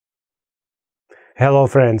Hello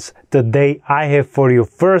friends, today I have for you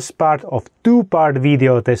first part of two-part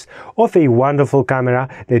video test of a wonderful camera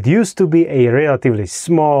that used to be a relatively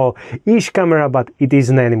small-ish camera, but it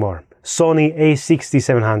isn't anymore. Sony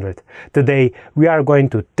A6700. Today we are going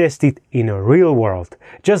to test it in a real world,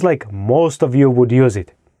 just like most of you would use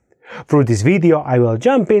it. Through this video I will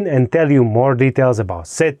jump in and tell you more details about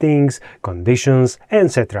settings, conditions,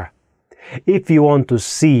 etc. If you want to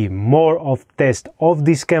see more of test of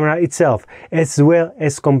this camera itself, as well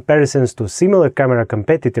as comparisons to similar camera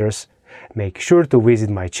competitors, make sure to visit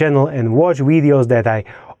my channel and watch videos that I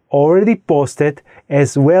already posted,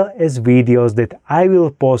 as well as videos that I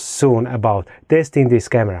will post soon about testing this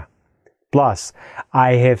camera. Plus,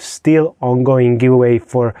 I have still ongoing giveaway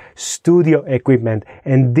for studio equipment,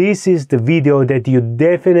 and this is the video that you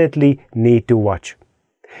definitely need to watch.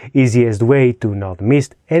 Easiest way to not miss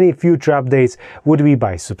any future updates would be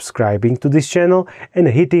by subscribing to this channel and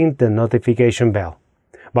hitting the notification bell.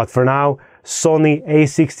 But for now, Sony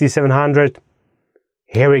A6700,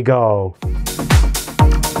 here we go!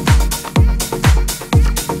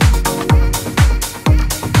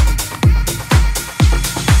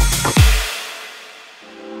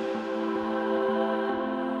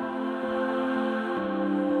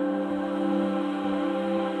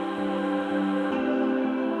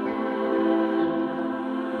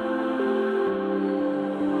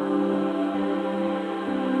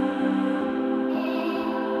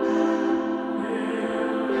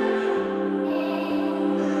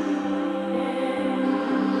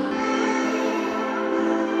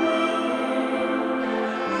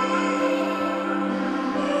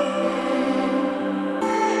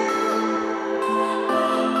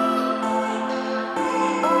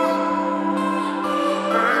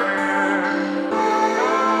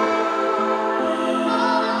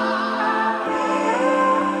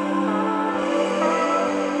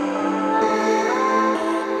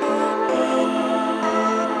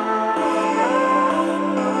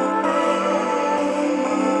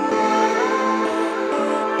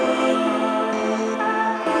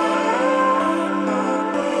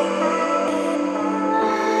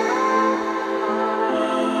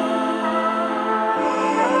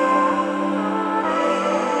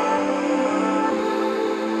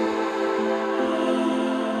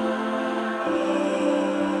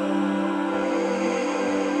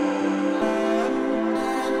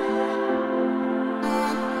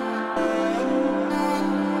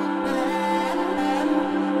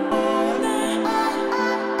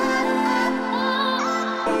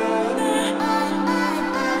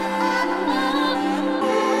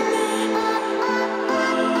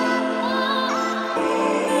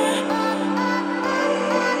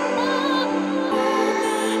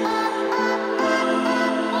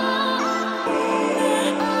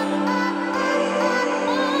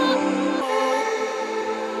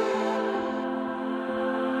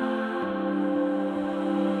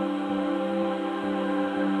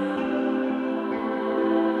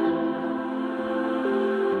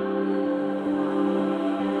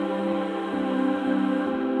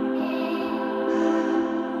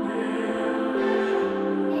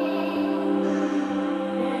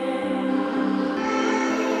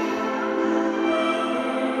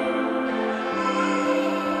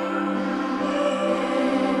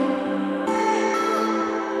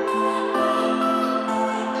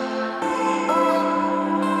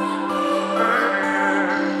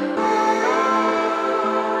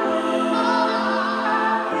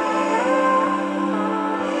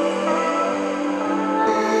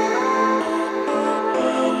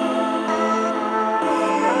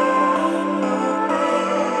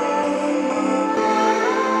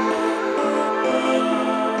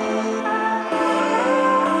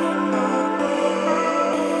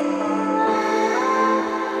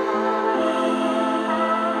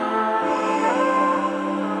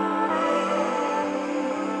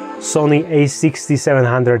 Sony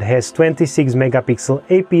A6700 has 26 megapixel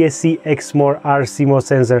APS-C XMOR R-CMOS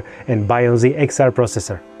sensor and Bion Z XR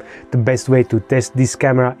processor. The best way to test this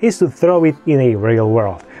camera is to throw it in a real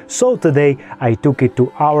world. So today I took it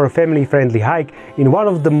to our family-friendly hike in one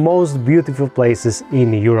of the most beautiful places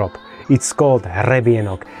in Europe. It's called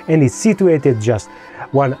Hřebíček and it's situated just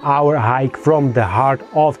 1 hour hike from the heart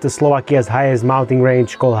of the Slovakia's highest mountain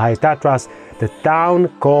range called High Tatras, the town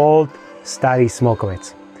called Starý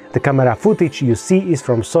Smokvec. The camera footage you see is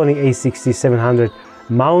from Sony A6700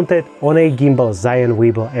 mounted on a gimbal Zion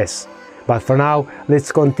Weeble S. But for now,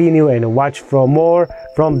 let's continue and watch for more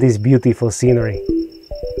from this beautiful scenery.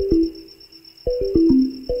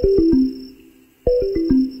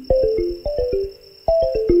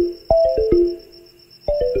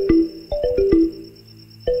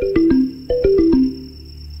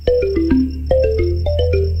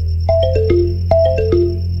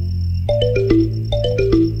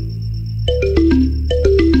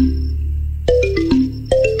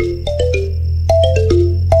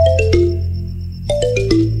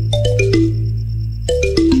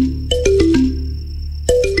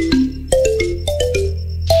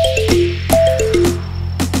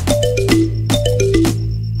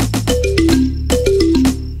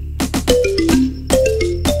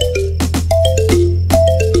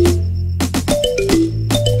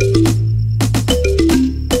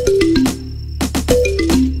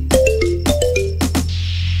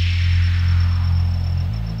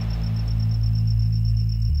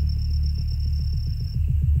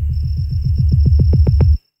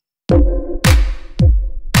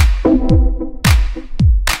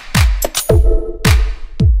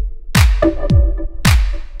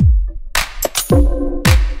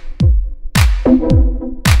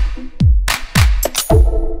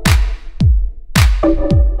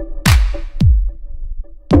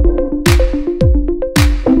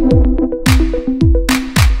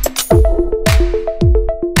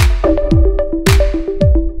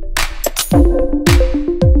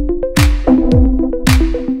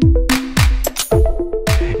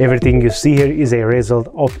 Everything you see here is a result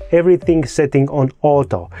of everything setting on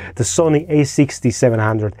auto. The Sony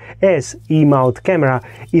A6700 E-mount camera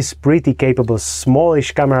is pretty capable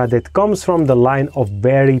smallish camera that comes from the line of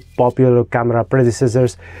very popular camera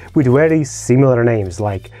predecessors with very similar names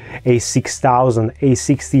like A6000,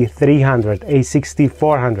 A6300,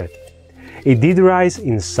 A6400. It did rise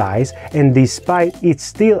in size, and despite its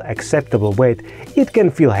still acceptable weight, it can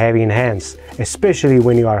feel heavy in hands, especially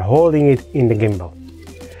when you are holding it in the gimbal.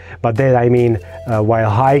 But that I mean while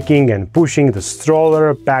hiking and pushing the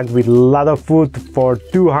stroller packed with a lot of food for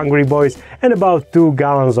 2 hungry boys and about 2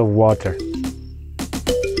 gallons of water.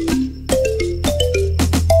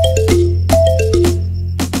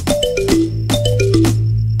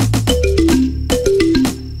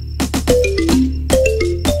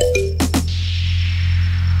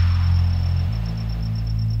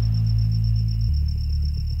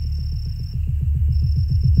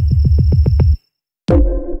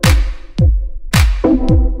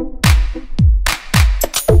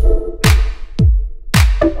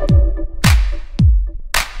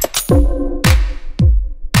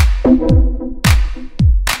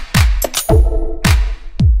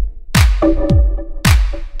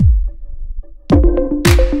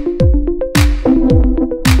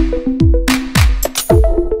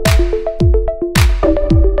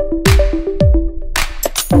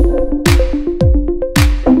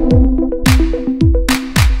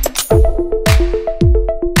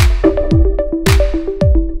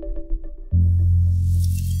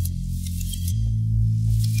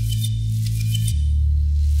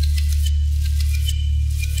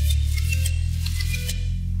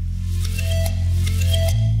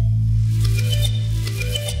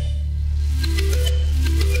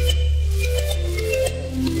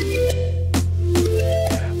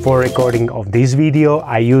 For recording of this video,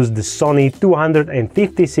 I used the Sony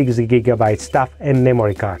 256GB stuff and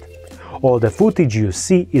memory card. All the footage you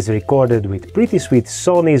see is recorded with pretty sweet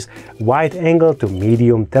Sony's wide-angle to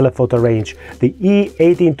medium telephoto range, the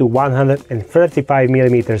E18 to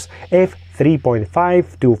 135mm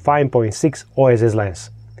f3.5 to 5.6 OSS lens.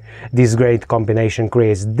 This great combination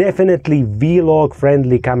creates definitely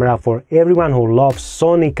vlog-friendly camera for everyone who loves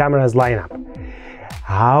Sony cameras lineup.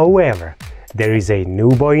 However, there is a new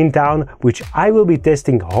boy in town which I will be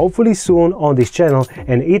testing hopefully soon on this channel,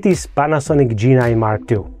 and it is Panasonic G9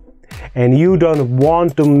 Mark II. And you don't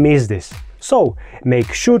want to miss this. So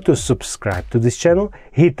make sure to subscribe to this channel,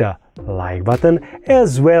 hit the like button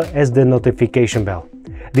as well as the notification bell.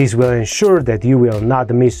 This will ensure that you will not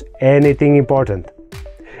miss anything important.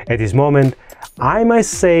 At this moment, I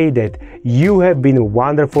must say that you have been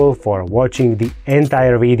wonderful for watching the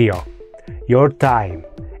entire video. Your time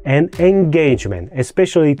and engagement,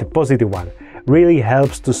 especially the positive one, really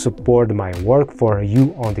helps to support my work for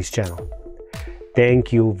you on this channel.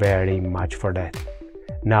 Thank you very much for that.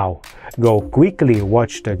 Now, go quickly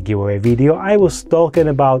watch the giveaway video I was talking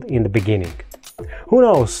about in the beginning. Who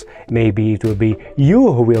knows, maybe it will be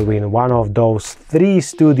you who will win one of those 3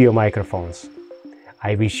 studio microphones.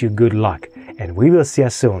 I wish you good luck, and we will see you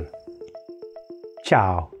soon.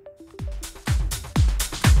 Ciao!